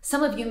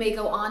 Some of you may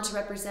go on to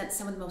represent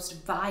some of the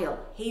most vile,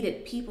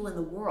 hated people in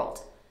the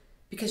world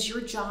because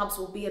your jobs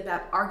will be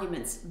about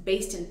arguments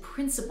based in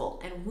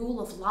principle and rule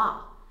of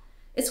law.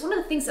 It's one of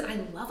the things that I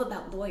love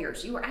about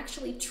lawyers. You are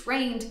actually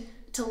trained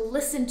to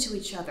listen to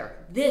each other.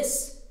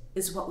 This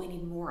is what we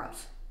need more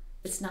of.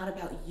 It's not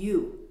about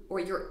you or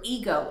your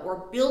ego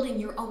or building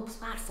your own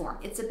platform.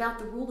 It's about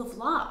the rule of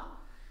law.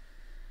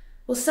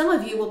 Well, some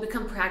of you will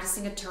become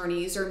practicing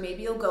attorneys, or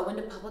maybe you'll go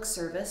into public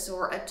service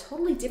or a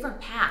totally different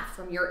path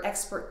from your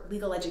expert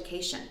legal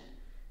education,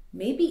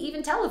 maybe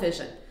even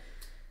television.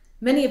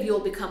 Many of you will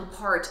become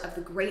part of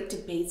the great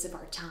debates of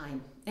our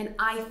time, and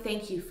I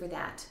thank you for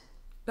that.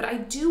 But I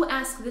do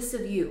ask this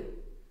of you.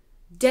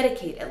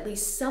 Dedicate at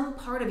least some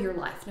part of your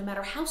life, no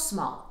matter how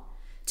small,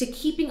 to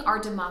keeping our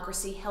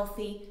democracy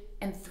healthy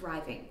and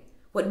thriving.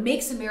 What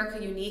makes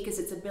America unique is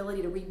its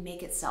ability to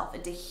remake itself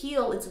and to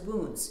heal its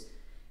wounds.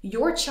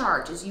 Your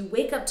charge as you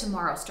wake up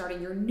tomorrow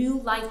starting your new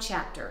life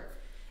chapter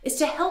is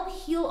to help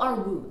heal our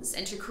wounds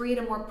and to create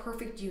a more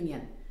perfect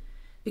union.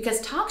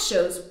 Because talk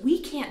shows, we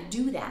can't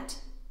do that.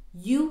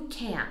 You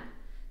can.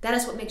 That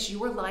is what makes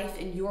your life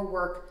and your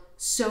work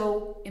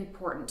so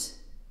important.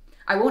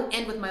 I won't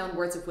end with my own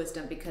words of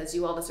wisdom because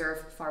you all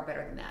deserve far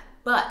better than that.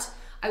 But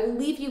I will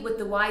leave you with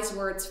the wise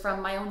words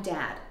from my own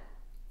dad,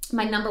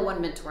 my #1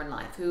 mentor in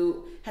life,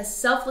 who has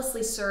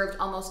selflessly served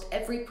almost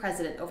every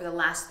president over the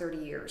last 30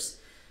 years.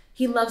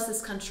 He loves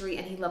this country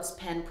and he loves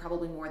Penn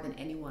probably more than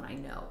anyone I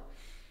know.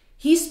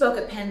 He spoke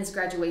at Penn's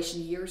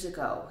graduation years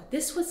ago.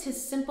 This was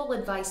his simple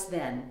advice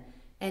then,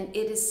 and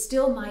it is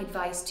still my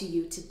advice to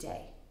you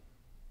today.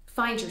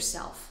 Find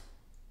yourself.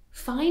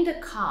 Find a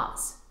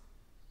cause.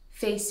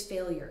 Face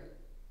failure.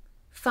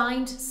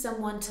 Find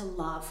someone to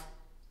love.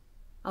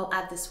 I'll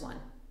add this one.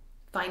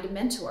 Find a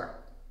mentor.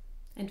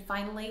 And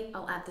finally,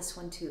 I'll add this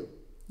one too.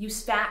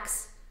 Use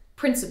facts,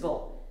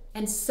 principle,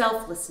 and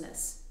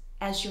selflessness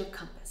as your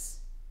compass.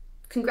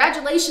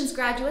 Congratulations,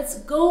 graduates.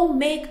 Go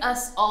make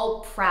us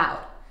all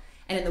proud.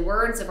 And in the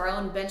words of our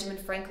own Benjamin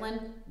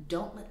Franklin,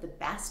 don't let the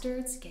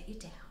bastards get you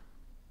down.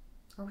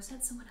 Or was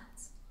that someone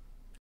else?